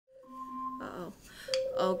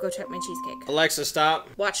Oh, go check my cheesecake. Alexa, stop.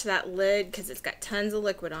 Watch that lid, because it's got tons of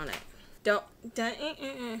liquid on it.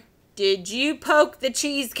 Did you poke the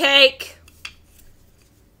cheesecake?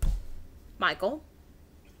 Michael?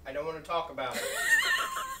 I don't want to talk about it.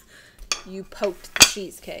 You poked the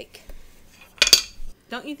cheesecake.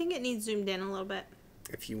 Don't you think it needs zoomed in a little bit?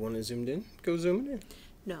 If you want to zoomed in, go zoom it in.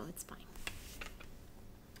 No, it's fine.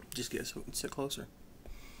 Just sit closer.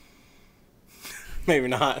 Maybe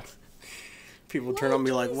not. People turn on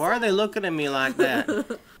me like, why are they looking at me like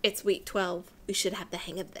that? It's week 12. We should have the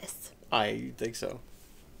hang of this. I think so.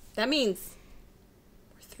 That means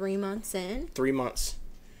we're 3 months in. 3 months.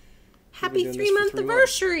 Happy 3-month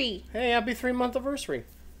anniversary. Hey, happy 3-month anniversary.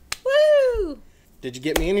 Woo! Did you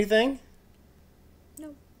get me anything?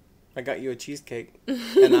 No. I got you a cheesecake.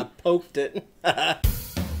 And I poked it.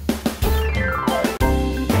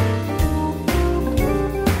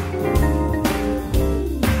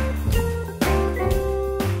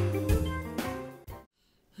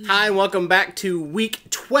 Hi, and welcome back to week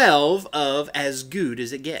 12 of As Good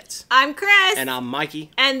As It Gets. I'm Chris. And I'm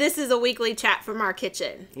Mikey. And this is a weekly chat from our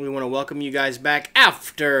kitchen. We want to welcome you guys back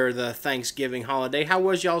after the Thanksgiving holiday. How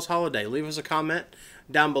was y'all's holiday? Leave us a comment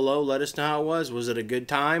down below. Let us know how it was. Was it a good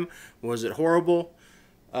time? Was it horrible?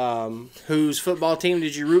 Whose football team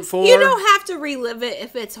did you root for? You don't have to relive it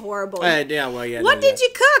if it's horrible. Yeah. What did you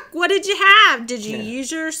cook? What did you have? Did you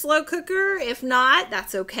use your slow cooker? If not,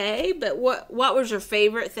 that's okay. But what was your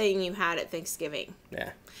favorite thing you had at Thanksgiving?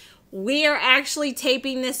 Yeah. We are actually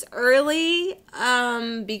taping this early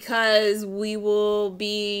because we will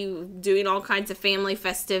be doing all kinds of family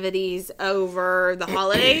festivities over the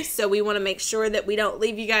holidays. So we want to make sure that we don't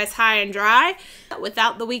leave you guys high and dry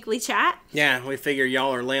without the weekly chat. Yeah, we figure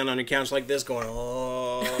y'all are laying on your couch like this going,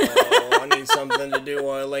 oh, I need something to do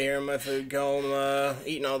while I lay here in my food coma,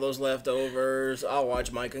 eating all those leftovers. I'll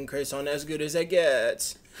watch Mike and Chris on As Good As It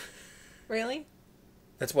Gets. Really?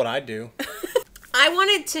 That's what I do. I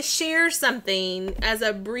wanted to share something as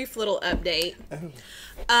a brief little update.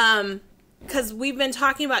 Because we've been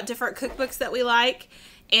talking about different cookbooks that we like.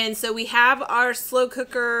 And so we have our slow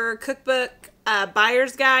cooker cookbook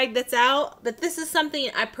buyer's guide that's out. But this is something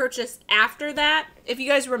I purchased after that. If you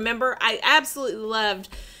guys remember, I absolutely loved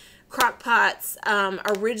Crock-Pot's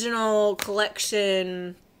original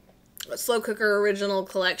collection, slow cooker original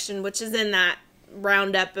collection, which is in that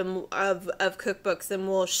roundup of cookbooks, and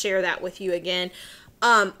we'll share that with you again.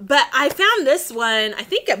 But I found this one, I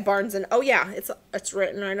think at Barnes & oh yeah, it's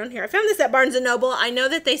written right on here. I found this at Barnes & Noble. I know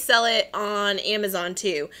that they sell it on Amazon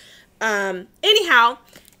too. Anyhow,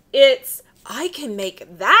 I can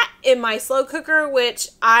make that in my slow cooker, which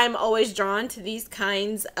I'm always drawn to these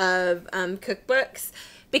kinds of cookbooks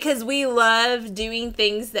because we love doing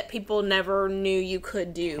things that people never knew you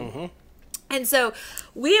could do. Mm-hmm. And so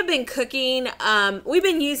we have been cooking, we've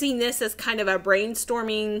been using this as kind of a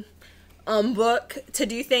brainstorming book to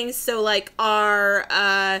do things. So like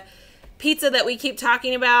our pizza that we keep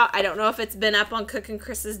talking about, I don't know if it's been up on Cooking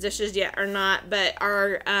Chris's Dishes yet or not, but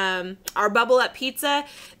our Bubble Up Pizza,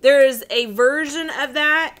 there's a version of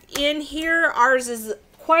that in here. Ours is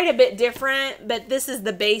quite a bit different, but this is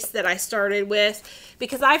the base that I started with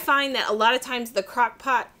because I find that a lot of times the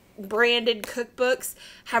Crock-Pot branded cookbooks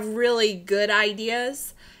have really good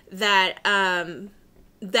ideas that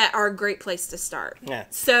that are a great place to start. Yeah.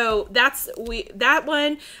 So that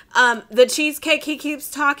one, the cheesecake he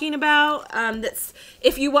keeps talking about. That's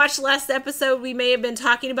if you watch last episode, we may have been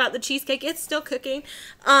talking about the cheesecake. It's still cooking.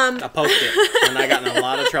 I poked it, and I got in a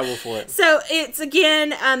lot of trouble for it. So it's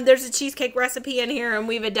again, there's a cheesecake recipe in here, and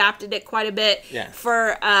we've adapted it quite a bit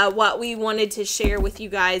for what we wanted to share with you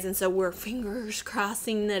guys. And so we're fingers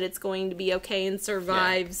crossing that it's going to be okay and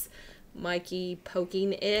survives Mikey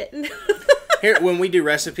poking it. Here, when we do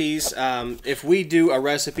recipes, if we do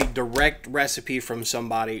a direct recipe from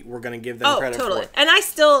somebody, we're going to give them credit for it. And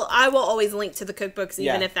I will always link to the cookbooks,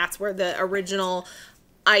 even if that's where the original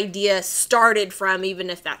idea started from,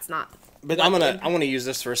 even if that's not. But I want to use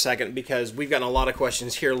this for a second because we've gotten a lot of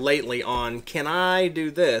questions here lately on, can I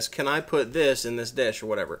do this? Can I put this in this dish or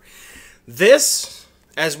whatever? This,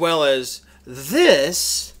 as well as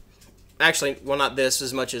this, actually, well, not this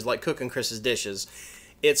as much as like Cooking Chris's Dishes.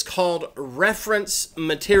 It's called reference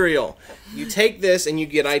material. You take this and you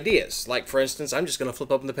get ideas. Like, for instance, I'm just going to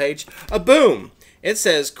flip open the page. Boom! It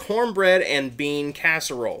says cornbread and bean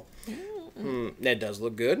casserole. That does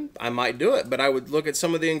look good. I might do it. But I would look at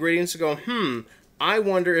some of the ingredients and go, I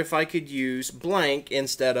wonder if I could use blank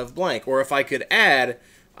instead of blank. Or if I could add,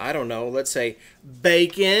 I don't know, let's say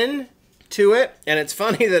bacon to it. And it's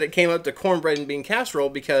funny that it came up to cornbread and bean casserole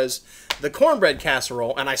because the cornbread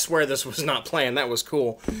casserole, and I swear this was not planned, that was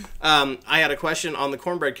cool. I had a question on the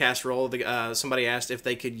cornbread casserole. Somebody asked if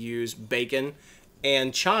they could use bacon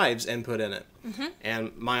and chives and put in it.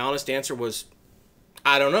 And my honest answer was,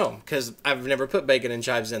 I don't know, because I've never put bacon and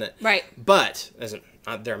chives in it. Right. But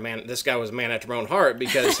this guy was a man after my own heart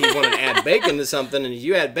because he wanted to add bacon to something, and if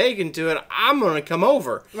you add bacon to it, I'm going to come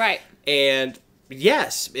over. Right. And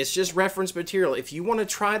yes, it's just reference material. If you want to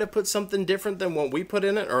try to put something different than what we put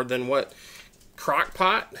in it, or than what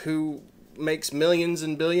Crock-Pot, who makes millions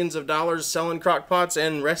and billions of dollars selling crock-pots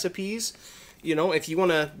and recipes, you know, if you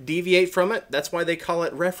want to deviate from it, that's why they call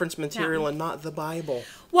it reference material and not the Bible.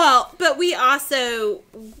 Well, but we also,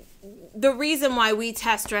 the reason why we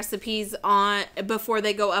test recipes before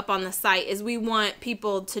they go up on the site is we want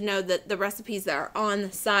people to know that the recipes that are on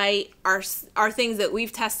the site are things that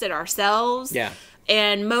we've tested ourselves. Yeah.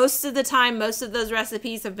 And most of the time, most of those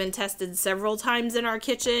recipes have been tested several times in our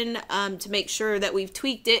kitchen to make sure that we've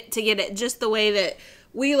tweaked it to get it just the way that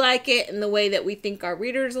we like it and the way that we think our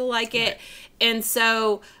readers will like it. Right. And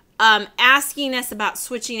so asking us about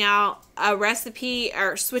switching out a recipe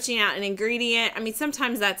or switching out an ingredient, I mean,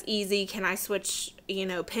 sometimes that's easy. Can I switch,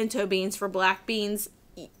 pinto beans for black beans?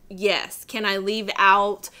 Yes. Can I leave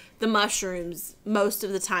out the mushrooms most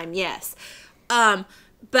of the time? Yes.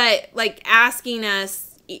 But like asking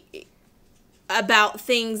us about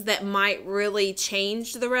things that might really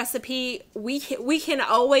change the recipe, we can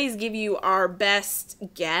always give you our best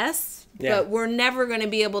guess, but we're never going to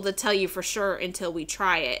be able to tell you for sure until we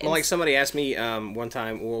try it. Well, like somebody asked me one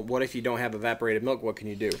time, well, what if you don't have evaporated milk? What can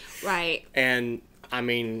you do? Right. And I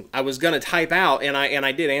mean, I was going to type out, and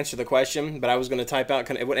I did answer the question, but I was going to type out,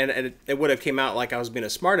 and it would have came out like I was being a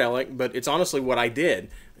smart aleck, but it's honestly what I did.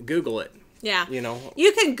 Google it. Yeah.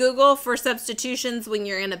 You can Google for substitutions when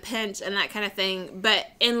you're in a pinch and that kind of thing. But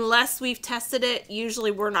unless we've tested it, usually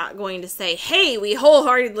we're not going to say, hey, we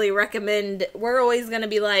wholeheartedly recommend. We're always going to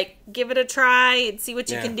be like, give it a try and see what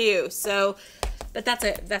you can do. So, but that's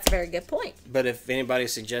a very good point. But if anybody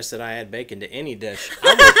suggests that I add bacon to any dish,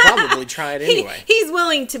 I would probably try it anyway. He's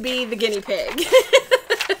willing to be the guinea pig.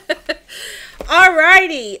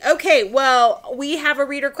 Alrighty. Okay, well, we have a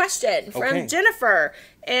reader question from Jennifer.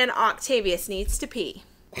 And Octavius needs to pee.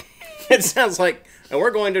 It sounds like, and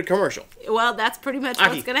we're going to a commercial. Well, that's pretty much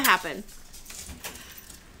what's going to happen.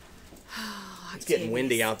 It's getting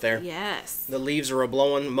windy out there. Yes. The leaves are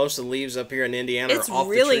blowing. Most of the leaves up here in Indiana are off the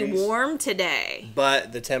trees. It's really warm today.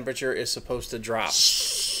 But the temperature is supposed to drop.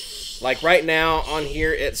 Like right now on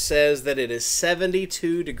here, it says that it is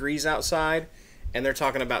 72 degrees outside, and they're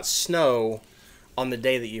talking about snow on the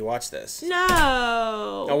day that you watch this.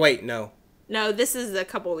 No. Oh, wait, no. No, this is a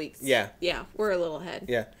couple weeks. Yeah. Yeah, we're a little ahead.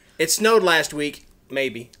 Yeah. It snowed last week,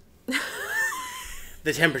 maybe.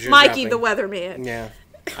 The temperature's Mikey, dropping. the weatherman. Yeah.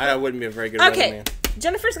 I wouldn't be a very good weatherman.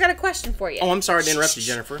 Jennifer's got a question for you. Oh, I'm sorry to interrupt you,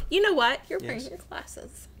 Jennifer. You know what? You're wearing your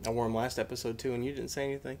glasses. I wore them last episode, too, and you didn't say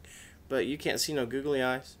anything. But you can't see no googly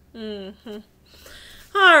eyes. Mm-hmm.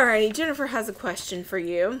 All right. Jennifer has a question for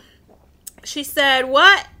you. She said,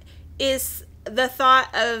 what is the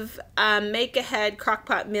thought of make-ahead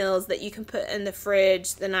crock-pot meals that you can put in the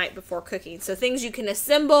fridge the night before cooking? So things you can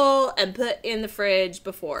assemble and put in the fridge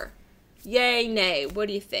before. Yay, nay. What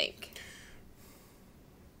do you think?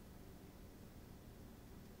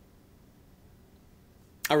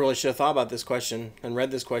 I really should have thought about this question and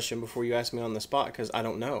read this question before you asked me on the spot because I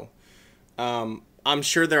don't know. I'm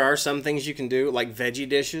sure there are some things you can do, like veggie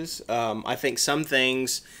dishes. I think some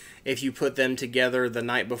things, if you put them together the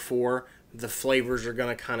night before, the flavors are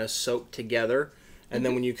going to kind of soak together. And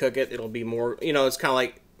then when you cook it, it'll be more, it's kind of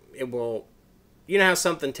like it will, how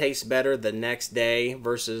something tastes better the next day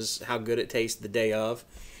versus how good it tastes the day of?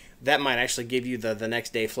 That might actually give you the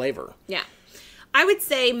next day flavor. Yeah. I would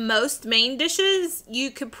say most main dishes,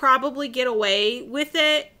 you could probably get away with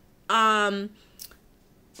it,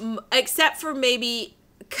 except for maybe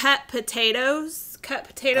cut potatoes. Cut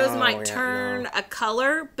potatoes might turn a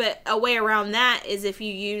color, but a way around that is if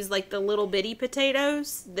you use like the little bitty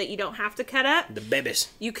potatoes that you don't have to cut up. The babies.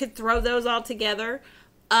 You could throw those all together.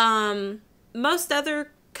 Most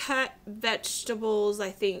other cut vegetables, I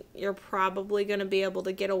think you're probably going to be able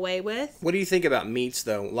to get away with. What do you think about meats,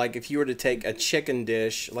 though? Like if you were to take a chicken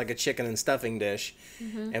dish, like a chicken and stuffing dish,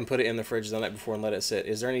 and put it in the fridge the night before and let it sit,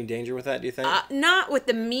 is there any danger with that, do you think? Not with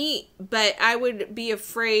the meat, but I would be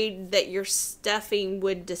afraid that your stuffing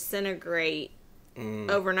would disintegrate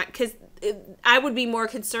overnight. Because I would be more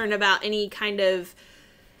concerned about any kind of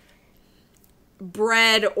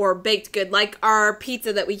bread or baked good, like our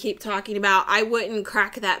pizza that we keep talking about. I wouldn't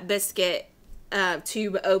crack that biscuit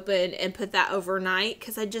tube open and put that overnight,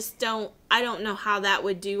 because I don't know how that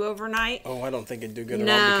would do overnight. Oh, I don't think it'd do good at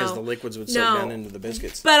all, because the liquids would soak down into the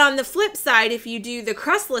biscuits. But on the flip side, if you do the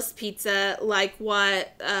crustless pizza, like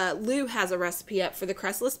what Lou has a recipe up for the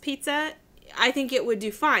crustless pizza, I think it would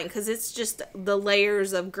do fine, because it's just the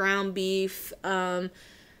layers of ground beef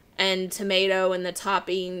and tomato and the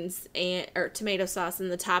toppings, or tomato sauce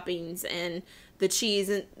and the toppings and the cheese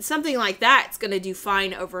and something like that. It's going to do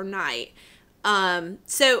fine overnight.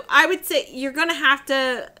 So I would say you're going to have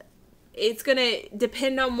to, it's going to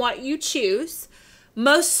depend on what you choose.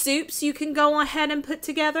 Most soups you can go ahead and put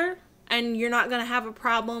together, and you're not going to have a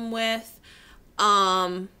problem with.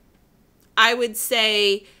 I would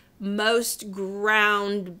say most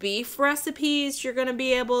ground beef recipes you're going to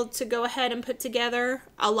be able to go ahead and put together.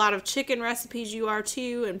 A lot of chicken recipes you are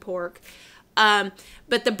too, and pork.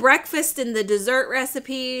 But the breakfast and the dessert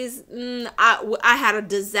recipes, I had a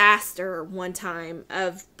disaster one time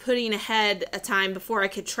of putting ahead a time before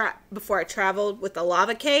I traveled with the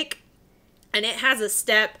lava cake. And it has a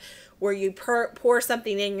step where you pour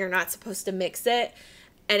something in, you're not supposed to mix it.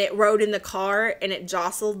 And it rode in the car, and it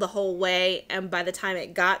jostled the whole way. And by the time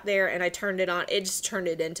it got there and I turned it on, it just turned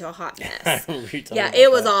it into a hot mess. Yeah, it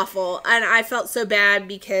was awful. And I felt so bad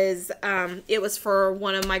because it was for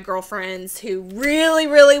one of my girlfriends who really,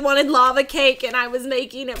 really wanted lava cake, and I was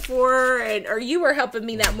making it for her, or you were helping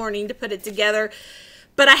me that morning to put it together.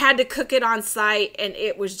 But I had to cook it on site, and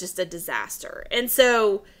it was just a disaster. And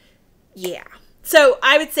so, yeah. So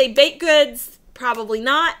I would say baked goods, probably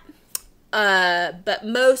not. But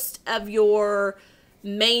most of your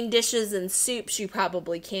main dishes and soups you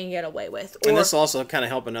probably can get away with. And this will also kind of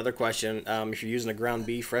help another question. If you're using a ground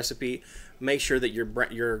beef recipe, make sure that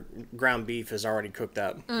your ground beef is already cooked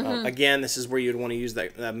up. Again, this is where you'd want to use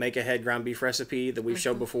that make-ahead ground beef recipe that we've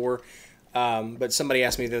showed before. But somebody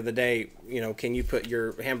asked me the other day, can you put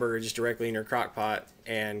your hamburger just directly in your crock pot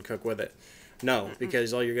and cook with it? No,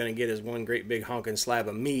 because all you're going to get is one great big honking slab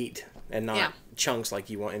of meat and not chunks like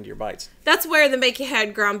you want into your bites. That's where the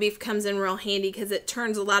make-ahead ground beef comes in real handy, because it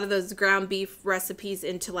turns a lot of those ground beef recipes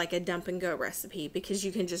into like a dump-and-go recipe, because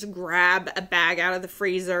you can just grab a bag out of the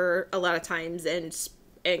freezer a lot of times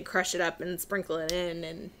and crush it up and sprinkle it in,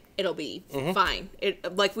 and it'll be fine.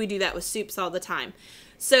 Like we do that with soups all the time.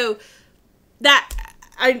 So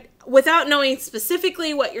without knowing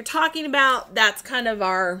specifically what you're talking about, that's kind of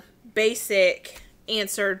our basic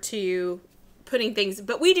answer to putting things,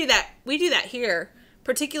 but we do that here,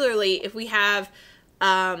 particularly if we have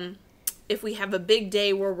a big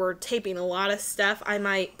day where we're taping a lot of stuff. I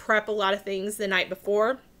might prep a lot of things the night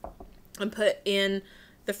before and put in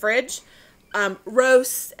the fridge.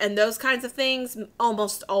 Roasts and those kinds of things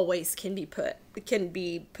almost always can be put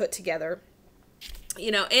together,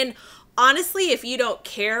 and honestly, if you don't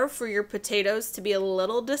care for your potatoes to be a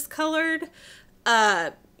little discolored,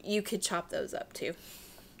 you could chop those up too.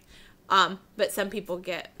 But some people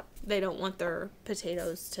they don't want their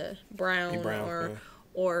potatoes to brown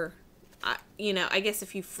or I guess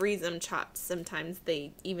if you freeze them chopped, sometimes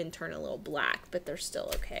they even turn a little black, but they're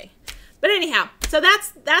still okay. But anyhow, so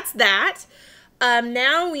that's that.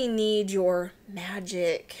 Now we need your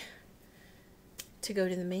magic to go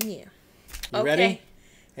to the menu. You ready?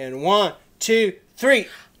 And 1, 2, 3.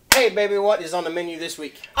 Hey, baby, what is on the menu this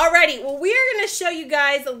week? Alrighty, well, we are going to show you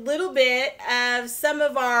guys a little bit of some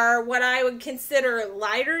of our, what I would consider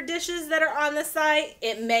lighter dishes that are on the site.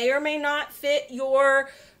 It may or may not fit your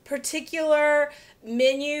particular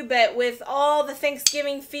menu, but with all the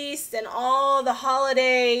Thanksgiving feasts and all the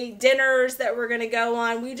holiday dinners that we're going to go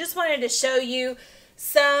on, we just wanted to show you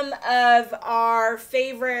some of our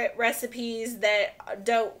favorite recipes that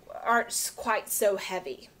aren't quite so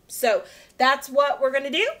heavy. So that's what we're going to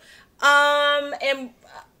do.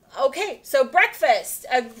 Okay, so breakfast.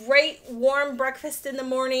 A great warm breakfast in the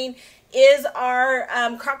morning is our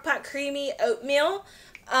crock-pot creamy oatmeal.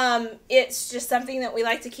 It's just something that we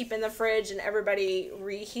like to keep in the fridge, and everybody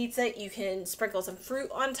reheats it. You can sprinkle some fruit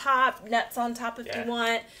on top, nuts on top if you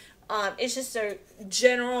want. It's just a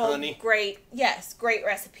general great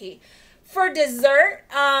recipe. For dessert,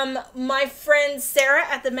 my friend Sarah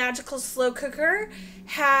at the Magical Slow Cooker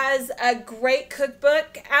has a great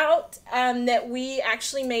cookbook out that we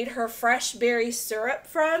actually made her fresh berry syrup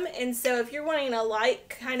from. And so if you're wanting a light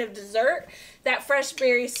kind of dessert, that fresh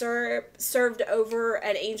berry syrup served over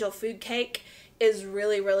an angel food cake is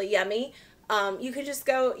really, really yummy. You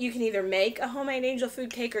can either make a homemade angel food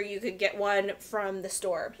cake, or you could get one from the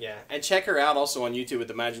store. Yeah, and check her out also on YouTube at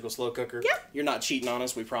the Magical Slow Cooker. Yeah. You're not cheating on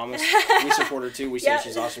us, we promise. We support her too. We say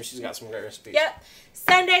she's awesome. She's got some great recipes. Yep.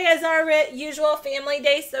 Sunday is our usual family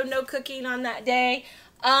day, so no cooking on that day.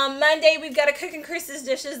 Monday, we've got a Cooking Chris's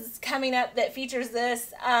Dishes coming up that features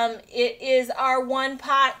this. It is our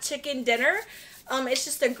one-pot chicken dinner. It's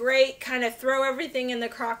just a great kind of throw everything in the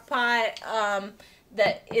crock pot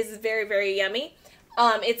that is very, very yummy.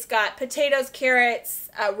 It's got potatoes, carrots,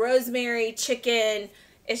 rosemary, chicken.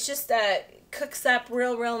 It's just cooks up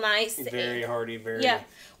real nice. Very hearty, very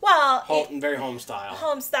well, very home style.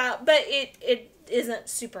 Home style, but it isn't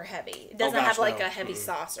super heavy. It doesn't have like a heavy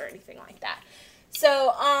sauce or anything like that.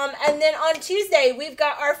 So, and then on Tuesday, we've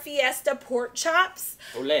got our Fiesta pork chops.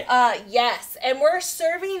 Olé. Yes, and we're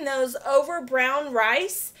serving those over brown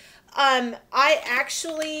rice. I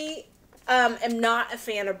actually am not a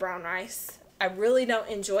fan of brown rice. I really don't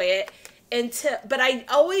enjoy it. But I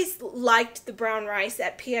always liked the brown rice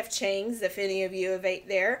at P.F. Chang's, if any of you have ate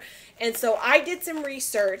there. And so I did some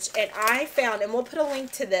research, and I found, and we'll put a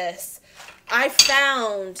link to this, I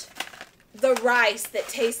found the rice that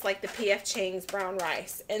tastes like the P.F. Chang's brown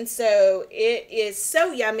rice. And so it is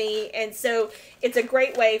so yummy, and so it's a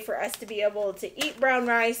great way for us to be able to eat brown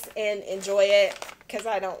rice and enjoy it, because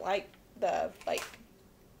I don't like the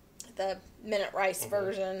minute rice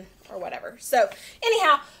version or whatever. So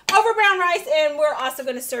anyhow, over brown rice, and we're also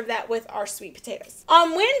going to serve that with our sweet potatoes.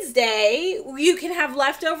 On Wednesday, you can have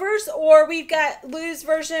leftovers, or we've got Lou's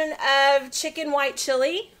version of chicken white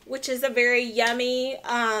chili, which is a very yummy,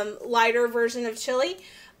 lighter version of chili.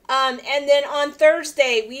 And then on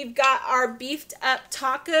Thursday, we've got our beefed up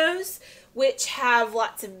tacos, which have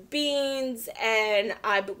lots of beans and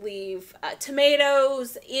I believe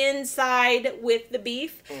tomatoes inside with the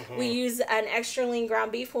beef. We use an extra lean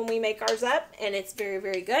ground beef when we make ours up, and it's very,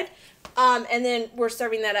 very good. And then we're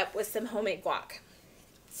serving that up with some homemade guac.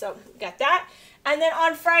 So got that. And then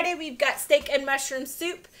on Friday, we've got steak and mushroom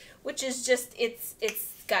soup, which is just, it's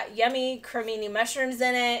got yummy cremini mushrooms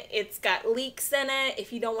in it. It's got leeks in it.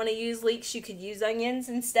 If you don't want to use leeks, you could use onions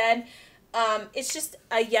instead. It's just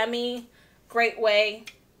a yummy, great way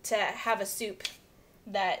to have a soup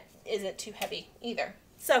that isn't too heavy either.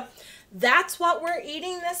 So that's what we're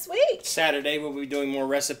eating this week. Saturday we'll be doing more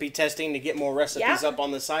recipe testing to get more recipes up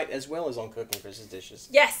on the site, as well as on Cooking Chris's Dishes.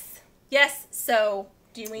 Yes. So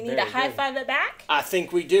do we need to high five it back? I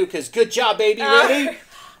think we do, because good job, baby. Ready?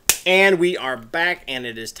 And we are back, and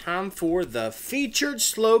it is time for the featured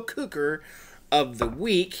slow cooker of the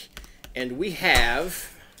week. And we have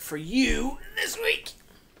for you this week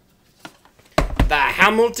the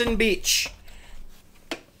Hamilton Beach.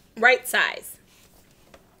 Right size.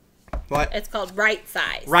 What? It's called right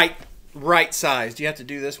size. Right size. Do you have to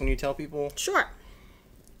do this when you tell people? Sure.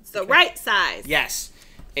 It's the right size. Yes.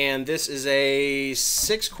 And this is a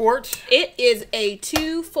 6-quart. It is a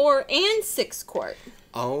 2, 4, and 6 quart.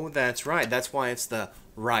 Oh, that's right. That's why it's the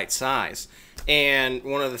right size. And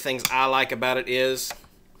one of the things I like about it is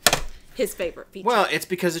his favorite feature. Well, it's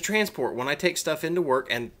because of transport. When I take stuff into work,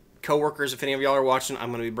 and coworkers, if any of y'all are watching, I'm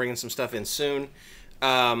going to be bringing some stuff in soon.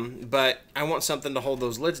 But I want something to hold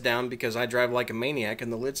those lids down, because I drive like a maniac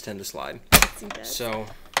and the lids tend to slide. So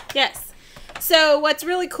yes. So what's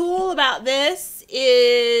really cool about this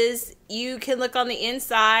is you can look on the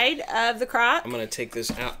inside of the crock. I'm going to take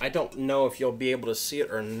this out. I don't know if you'll be able to see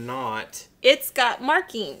it or not. It's got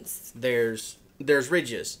markings. There's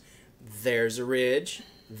ridges. There's a ridge.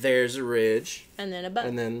 There's a ridge. And then a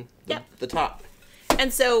button. And then the top.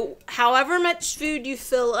 And so however much food you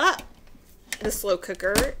fill up the slow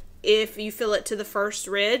cooker, if you fill it to the first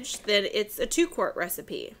ridge, then it's a 2-quart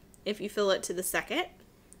recipe. If you fill it to the second,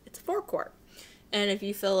 it's a 4-quart. And if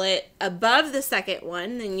you fill it above the second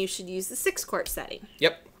one, then you should use the 6-quart setting.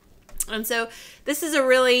 Yep. And so this is a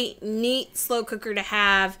really neat slow cooker to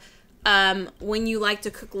have when you like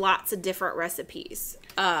to cook lots of different recipes.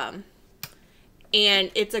 And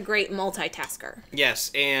it's a great multitasker.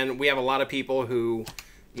 Yes, and we have a lot of people who,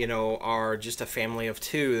 you know, are just a family of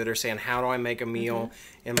 2 that are saying, how do I make a meal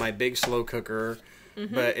in my big slow cooker,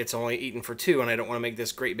 but it's only eaten for 2, and I don't want to make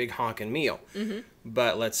this great big honking meal.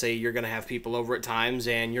 But let's say you're going to have people over at times,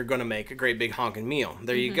 and you're going to make a great big honking meal.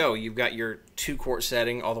 There you go. You've got your 2-quart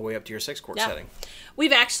setting all the way up to your 6-quart setting.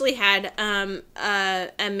 We've actually had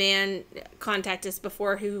a man contact us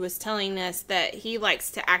before who was telling us that he likes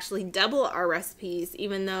to actually double our recipes,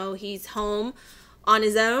 even though he's home on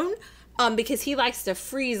his own, because he likes to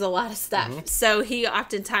freeze a lot of stuff. So he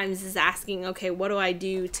oftentimes is asking, okay, what do I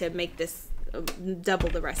do to make this double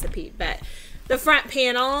the recipe? But the front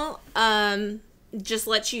panel just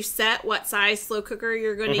lets you set what size slow cooker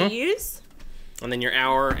you're going to use. And then your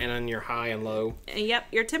hour, and then your high and low. And yep,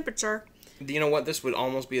 your temperature. You know what? This would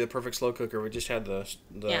almost be the perfect slow cooker. We just had it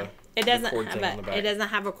doesn't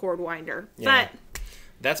have a cord winder. Yeah.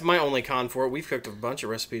 That's my only con for it. We've cooked a bunch of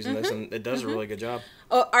recipes in this, and it does a really good job.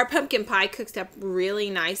 Oh, our pumpkin pie cooks up really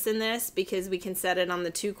nice in this because we can set it on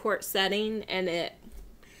the 2-quart setting and it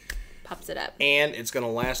pops it up. And it's going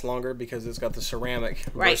to last longer because it's got the ceramic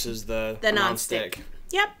versus the nonstick.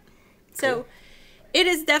 Yep. So it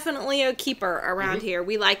is definitely a keeper around here.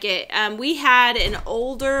 We like it. We had an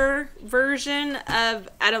older version of,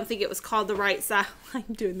 I don't think it was called the right size. I'm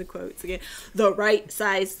doing the quotes again. The right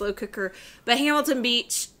size slow cooker. But Hamilton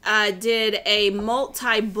Beach did a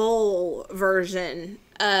multi-bowl version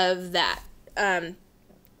of that.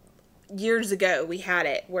 Years ago, we had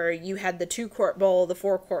it where you had the 2-quart bowl, the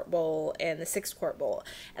 4-quart bowl, and the 6-quart bowl.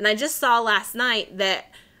 And I just saw last night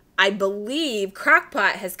that I believe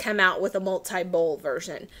Crock-Pot has come out with a multi-bowl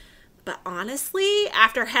version. But honestly,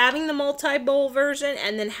 after having the multi-bowl version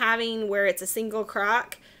and then having where it's a single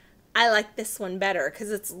crock, I like this one better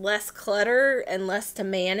because it's less clutter and less to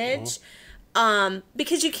manage.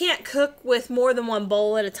 Because you can't cook with more than one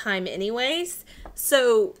bowl at a time anyways.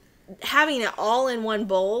 So having it all in one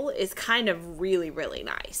bowl is kind of really, really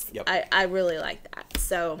nice. Yep. I really like that.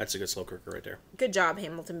 So that's a good slow cooker right there. Good job,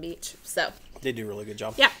 Hamilton Beach. So they do a really good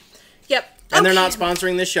job. Yep. Yep. And they're not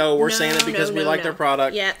sponsoring this show. We're saying it because we like their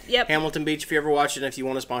product. Yep. Hamilton Beach, if you ever watch it, if you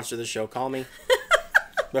want to sponsor the show, call me.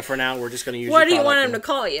 But for now, we're just going to use What do you want them to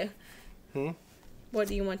call you? Hmm? What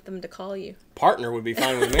do you want them to call you? Partner would be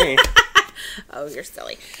fine with me. Oh, you're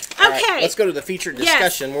silly. All Okay. right, let's go to the featured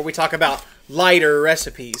discussion where we talk about lighter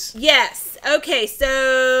recipes. Yes. Okay,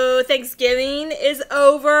 so Thanksgiving is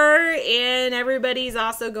over and everybody's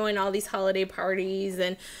also going to all these holiday parties.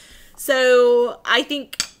 And so I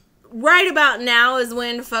think right about now is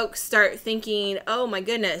when folks start thinking, oh my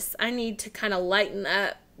goodness, I need to kind of lighten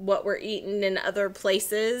up what we're eating in other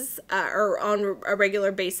places or on a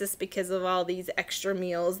regular basis because of all these extra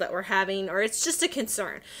meals that we're having, or it's just a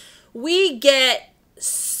concern. We get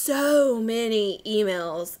so many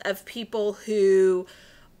emails of people who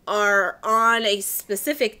are on a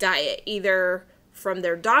specific diet, either from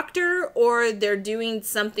their doctor or they're doing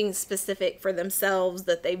something specific for themselves,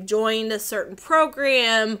 that they've joined a certain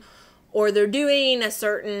program or they're doing a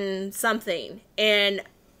certain something. And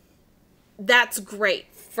that's great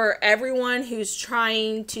for everyone who's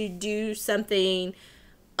trying to do something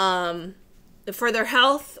for their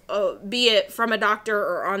health, be it from a doctor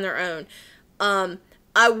or on their own.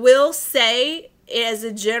 I will say, as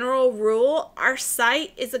a general rule, our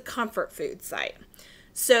site is a comfort food site.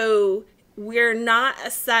 So we're not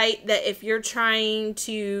a site that if you're trying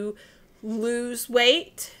to lose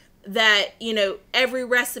weight, that, you know, every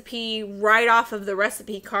recipe right off of the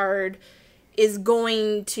recipe card is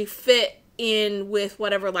going to fit in with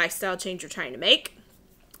whatever lifestyle change you're trying to make.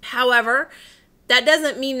 However, that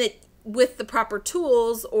doesn't mean that with the proper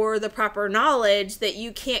tools or the proper knowledge that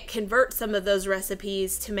you can't convert some of those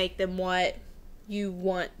recipes to make them what you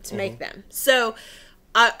want to make them. So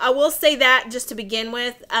I will say that just to begin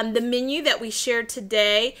with, the menu that we shared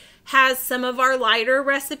today has some of our lighter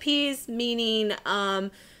recipes, meaning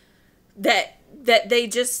that they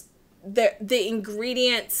just the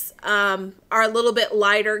ingredients are a little bit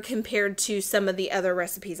lighter compared to some of the other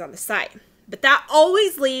recipes on the site. But that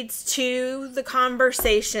always leads to the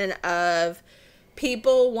conversation of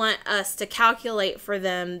people want us to calculate for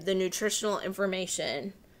them the nutritional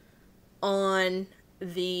information on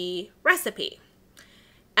the recipe.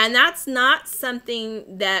 And that's not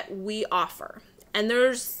something that we offer. And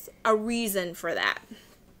there's a reason for that.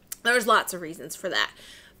 There's lots of reasons for that.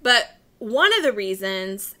 But one of the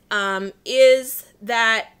reasons is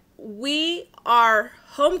that we are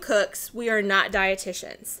home cooks. We are not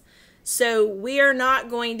dietitians. So we are not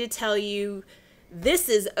going to tell you this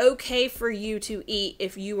is okay for you to eat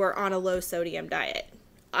if you are on a low sodium diet.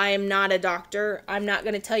 I am not a doctor. I'm not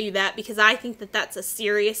going to tell you that because I think that that's a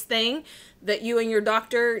serious thing that you and your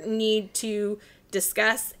doctor need to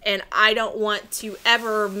discuss, and I don't want to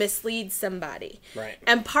ever mislead somebody. Right.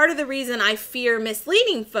 And part of the reason I fear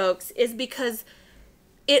misleading folks is because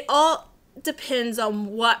it all depends on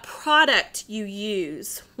what product you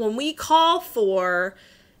use. When we call for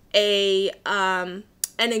an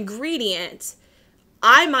ingredient,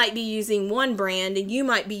 I might be using one brand and you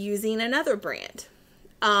might be using another brand.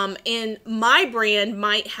 And my brand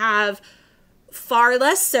might have far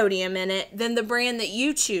less sodium in it than the brand that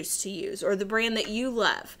you choose to use or the brand that you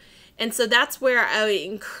love. And so that's where I would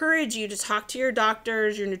encourage you to talk to your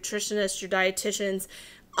doctors, your nutritionists, your dietitians,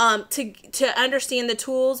 to understand the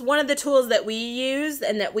tools. One of the tools that we use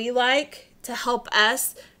and that we like to help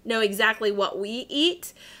us know exactly what we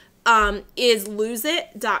eat is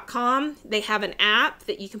loseit.com. They have an app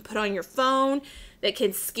that you can put on your phone that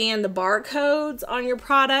can scan the barcodes on your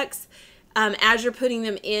products. as you're putting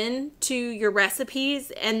them into your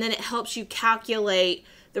recipes, and then it helps you calculate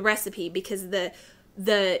the recipe because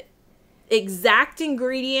the exact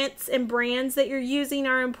ingredients and brands that you're using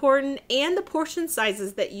are important, and the portion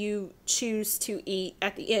sizes that you choose to eat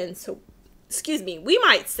at the end. So, excuse me, we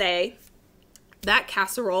might say that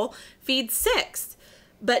casserole feeds 6,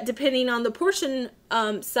 but depending on the portion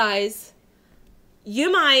size,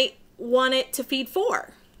 you might want it to feed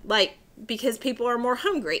 4, like, because people are more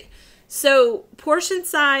hungry. So portion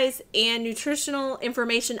size and nutritional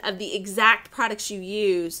information of the exact products you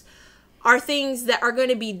use are things that are going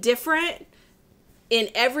to be different in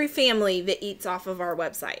every family that eats off of our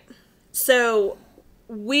website. So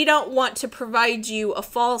we don't want to provide you a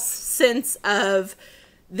false sense of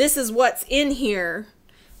this is what's in here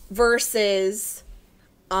versus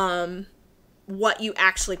what you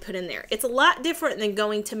actually put in there. It's a lot different than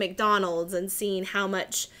going to McDonald's and seeing how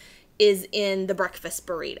much is in the breakfast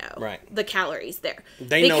burrito. Right. The calories there.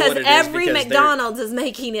 They know what it is every because McDonald's is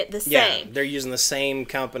making it the same. Yeah, they're using the same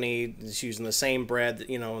company, it's using the same bread,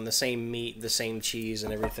 you know, and the same meat, the same cheese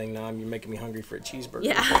and everything. Now you're making me hungry for a cheeseburger.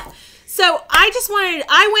 Yeah. So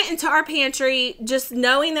I went into our pantry just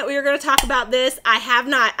knowing that we were going to talk about this.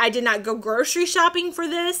 I did not go grocery shopping for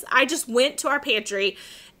this. I just went to our pantry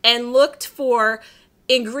and looked for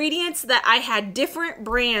ingredients that I had different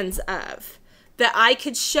brands of, that I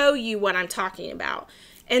could show you what I'm talking about.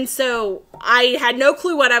 And so I had no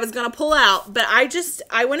clue what I was going to pull out, but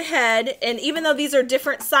I went ahead, and even though these are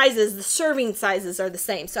different sizes, the serving sizes are the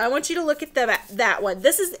same. So I want you to look at that one.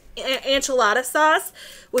 This is enchilada sauce,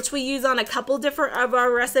 which we use on a couple different of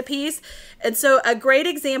our recipes. And so a great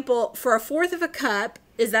example for 1/4 of a cup,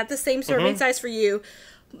 is that the same serving size for you?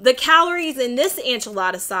 The calories in this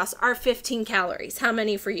enchilada sauce are 15 calories. How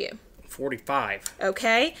many for you? 45.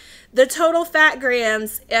 Okay. The total fat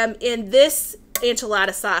grams in this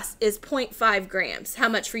enchilada sauce is 0.5 grams. How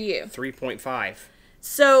much for you? 3.5.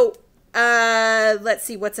 So, let's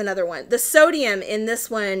see, what's another one? The sodium in this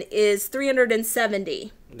one is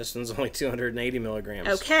 370. This one's only 280 milligrams.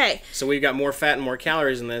 Okay. So we've got more fat and more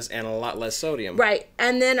calories in this and a lot less sodium. Right.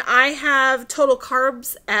 And then I have total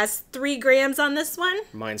carbs as 3 grams on this one.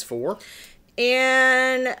 Mine's 4.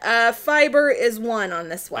 And fiber is 1 on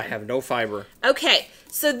this one. I have no fiber. Okay.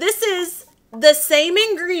 So this is the same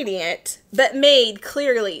ingredient, but made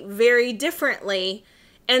clearly very differently.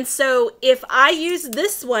 And so if I use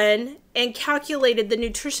this one and calculated the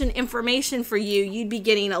nutrition information for you, you'd be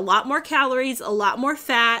getting a lot more calories, a lot more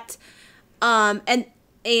fat,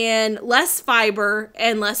 and less fiber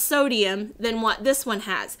and less sodium than what this one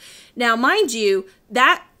has. Now, mind you,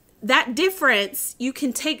 that difference you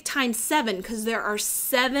can take times 7, because there are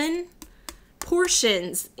 7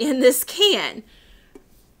 portions in this can.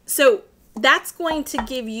 So that's going to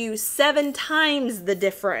give you 7 times the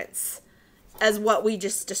difference as what we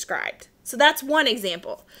just described. So that's one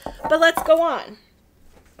example. But let's go on,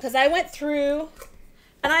 because I went through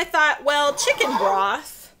and I thought, well, chicken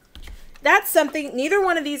broth, that's something, neither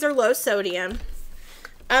one of these are low sodium.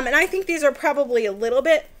 And I think these are probably a little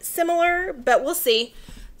bit similar, but we'll see.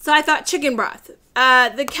 So I thought chicken broth.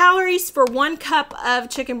 The calories for 1 cup of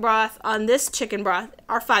chicken broth on this chicken broth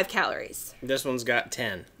are 5 calories. This one's got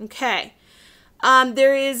 10. Okay.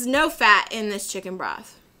 There is no fat in this chicken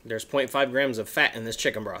broth. There's 0.5 grams of fat in this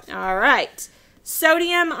chicken broth. All right.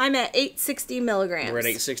 Sodium, I'm at 860 milligrams. We're at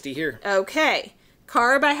 860 here. Okay.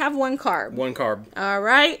 Carb, I have 1 carb. 1 carb. All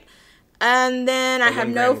right. And then I have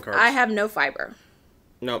no fiber.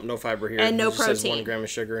 Nope, no fiber here. And no it just protein. says 1 gram of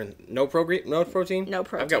sugar and no protein? No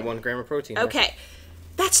protein. I've got 1 gram of protein. Okay.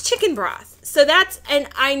 That's chicken broth. So and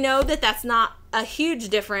I know that that's not a huge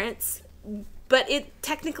difference, but it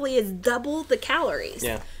technically is double the calories.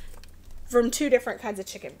 Yeah. From 2 different kinds of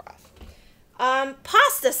chicken broth.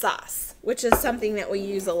 Pasta sauce, which is something that we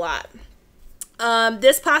use a lot.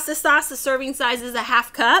 This pasta sauce, the serving size is a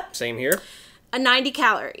 1/2 cup. Same here. 90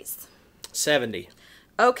 calories. 70.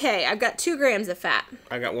 Okay, I've got 2 grams of fat.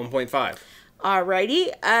 I got 1.5.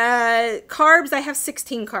 Alrighty. Carbs, I have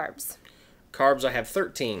 16 carbs. Carbs, I have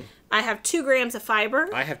 13. I have 2 grams of fiber.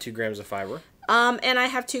 I have 2 grams of fiber. And I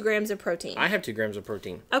have 2 grams of protein. I have 2 grams of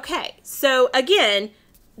protein. Okay, so again,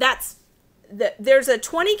 there's a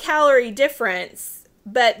 20 calorie difference,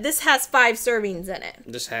 but this has 5 servings in it.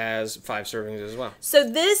 This has 5 servings as well. So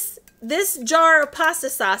this jar of pasta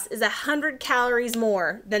sauce is 100 calories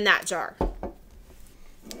more than that jar.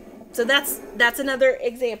 So that's another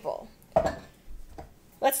example.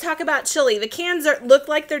 Let's talk about chili. The cans look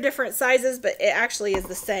like they're different sizes, but it actually is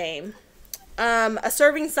the same. A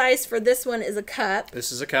serving size for this one is a cup.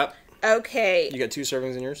 This is a cup. Okay. You got 2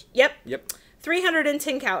 servings in yours? Yep. Yep.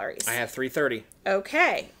 310 calories. I have 330.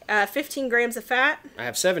 Okay. 15 grams of fat. I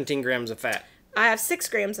have 17 grams of fat. I have 6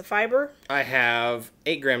 grams of fiber. I have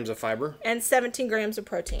 8 grams of fiber. And 17 grams of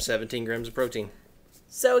protein. 17 grams of protein.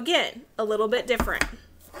 So again, a little bit different.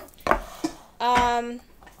 Now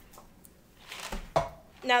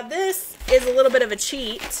this is a little bit of a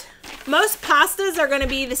cheat. Most pastas are going to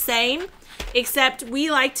be the same, except we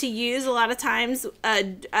like to use a lot of times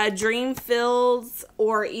a Dream Fills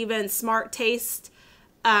or even Smart Taste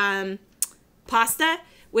pasta,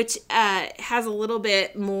 which has a little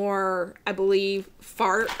bit more, I believe,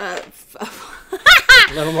 a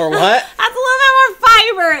little more what? Has a little bit more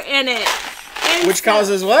fiber in it. And which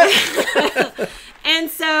causes what? And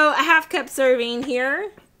so a 1/2 cup serving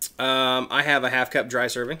here. I have a 1/2 cup dry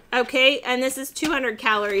serving. Okay, and this is 200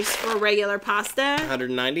 calories for regular pasta.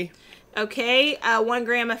 190. Okay, 1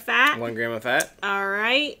 gram of fat. 1 gram of fat. All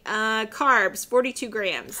right, carbs, 42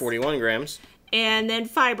 grams. 41 grams. And then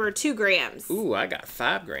fiber, 2 grams. Ooh, I got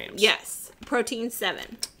 5 grams. Yes, protein,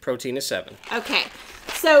 7. Protein is 7. Okay,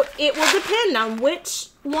 so it will depend on which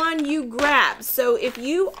one you grab. So if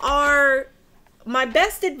you are, my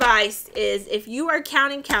best advice is if you are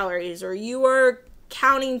counting calories or you are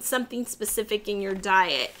counting something specific in your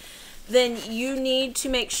diet, then you need to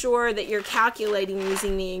make sure that you're calculating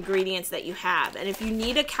using the ingredients that you have. And if you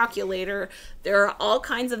need a calculator, there are all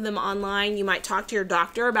kinds of them online. You might talk to your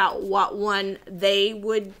doctor about what one they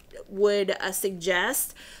would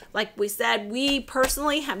suggest. Like we said, we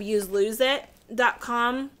personally have used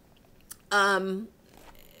LoseIt.com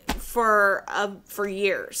for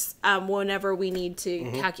years whenever we need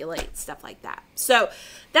to calculate stuff like that. So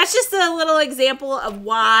that's just a little example of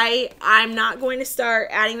why I'm not going to start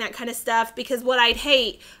adding that kind of stuff, because what I'd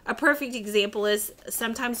hate, a perfect example is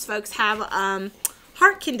sometimes folks have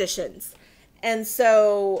heart conditions. And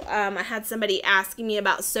so I had somebody asking me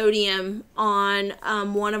about sodium on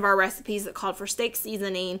one of our recipes that called for steak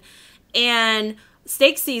seasoning. And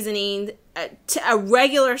steak seasoning, a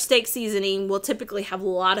regular steak seasoning will typically have a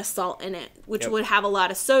lot of salt in it, which would have a lot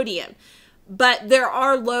of sodium. But there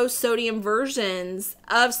are low sodium versions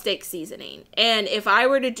of steak seasoning. And if I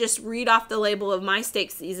were to just read off the label of my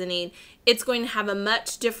steak seasoning, it's going to have a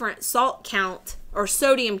much different salt count or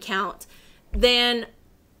sodium count than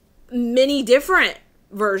many different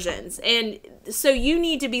versions. And so you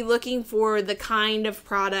need to be looking for the kind of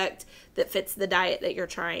product that fits the diet that you're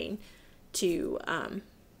trying to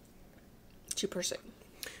pursue.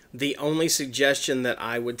 The only suggestion that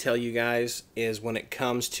I would tell you guys is when it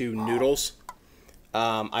comes to noodles,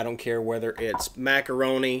 I don't care whether it's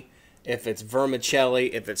macaroni, if it's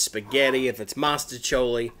vermicelli, if it's spaghetti, if it's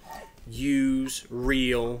mastacholi, use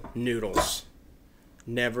real noodles.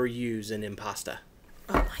 Never use an impasta.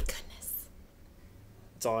 Oh my goodness.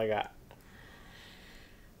 That's all I got.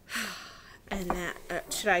 And that,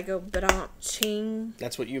 should I go ba-dum-ching?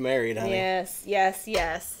 That's what you married, honey. Yes, yes,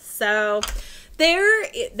 yes. So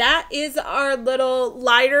that is our little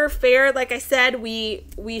lighter fare. Like I said, we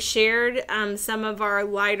shared some of our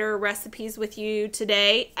lighter recipes with you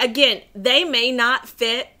today. Again, they may not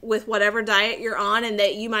fit with whatever diet you're on, and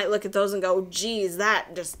that you might look at those and go, geez,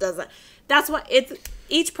 that just doesn't. That's what it's.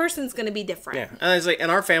 Each person's going to be different. Yeah, and it's like,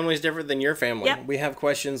 and our family is different than your family. Yep. We have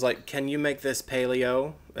questions like, "Can you make this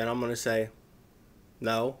paleo?" And I'm going to say,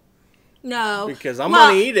 "No." No, because I'm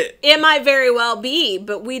going to eat it. It might very well be,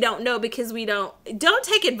 but we don't know because we don't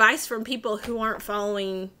take advice from people who aren't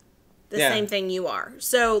following the same thing you are.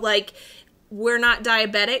 So like, we're not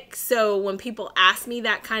diabetic. So when people ask me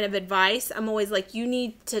that kind of advice, I'm always like, you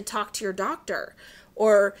need to talk to your doctor,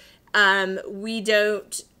 or we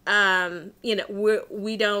don't,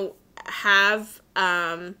 we don't have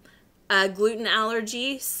a gluten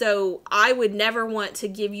allergy. So I would never want to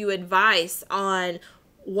give you advice on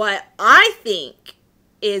what I think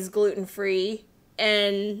is gluten-free,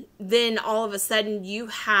 and then all of a sudden you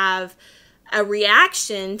have a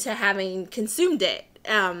reaction to having consumed it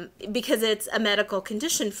because it's a medical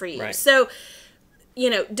condition for you. Right. So,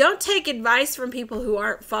 don't take advice from people who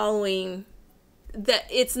aren't following, that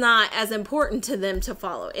it's not as important to them to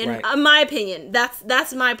follow. In my opinion,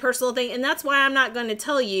 that's my personal thing, and that's why I'm not going to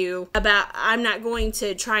tell you about, I'm not going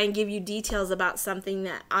to try and give you details about something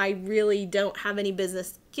that I really don't have any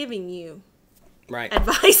business giving you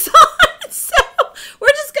advice on. So we're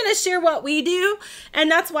just going to share what we do,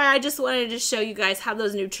 and that's why I just wanted to show you guys how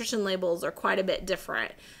those nutrition labels are quite a bit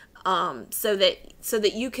different, so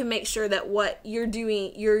that you can make sure that what you're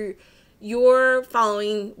doing, you're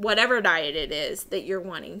following whatever diet it is that you're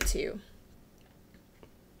wanting to.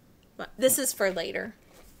 But this is for later.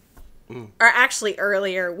 Or actually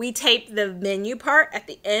earlier. We taped the menu part at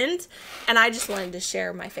the end, and I just wanted to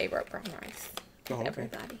share my favorite brown rice with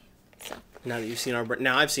everybody. So Now that you've seen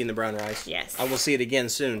now I've seen the brown rice. Yes. I will see it again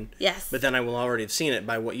soon. Yes. But then I will already have seen it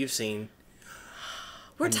by what you've seen.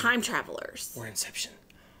 We're time travelers. We're Inception.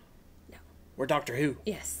 No. We're Doctor Who.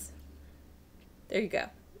 Yes. There you go.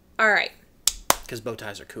 All right. Because bow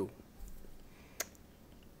ties are cool.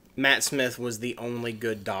 Matt Smith was the only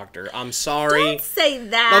good doctor. I'm sorry. Don't say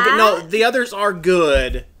that. Okay, no, the others are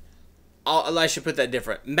good. I should put that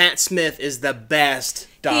different. Matt Smith is the best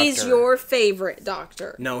doctor. He's your favorite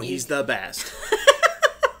doctor. No, he's the best.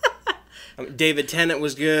 David Tennant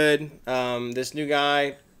was good. This new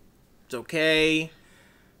guy, it's okay.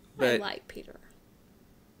 I like Peter.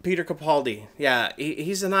 Peter Capaldi. Yeah,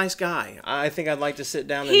 he's a nice guy. I think I'd like to sit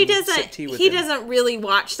down and sip tea with him. He doesn't really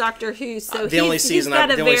watch Doctor Who, so the only seasons I've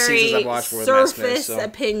watched were with Matt Smith, surface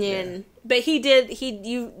opinion. Yeah. But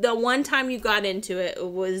the one time you got into it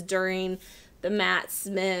was during the Matt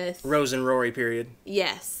Smith Rose and Rory period.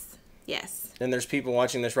 Yes. And there's people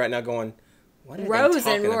watching this right now going, "What are Rose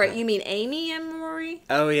they and Rory? about? You mean Amy and Rory?"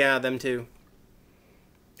 Oh yeah, them too.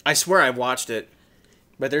 I swear I've watched it.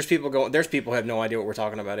 But there's people who have no idea what we're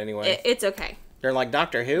talking about anyway. It's okay. They're like,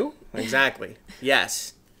 Doctor Who? Exactly.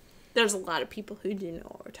 Yes. There's a lot of people who do know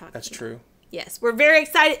what we're talking about. That's true. Yes. We're very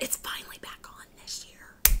excited. It's finally back on this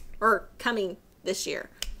year. Or coming this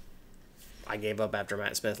year. I gave up after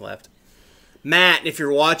Matt Smith left. Matt, if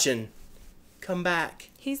you're watching, come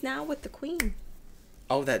back. He's now with the Queen.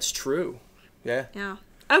 Oh, that's true. Yeah. Yeah.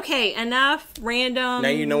 Okay, enough random. Now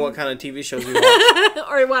you know what kind of TV shows we watch.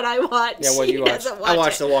 Or what I watch. Yeah, what you watch. I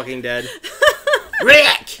watch The Walking Dead.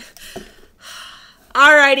 Rick!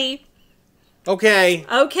 Alrighty. Okay.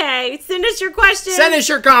 Send us your questions. Send us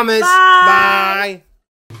your comments. Bye. Bye.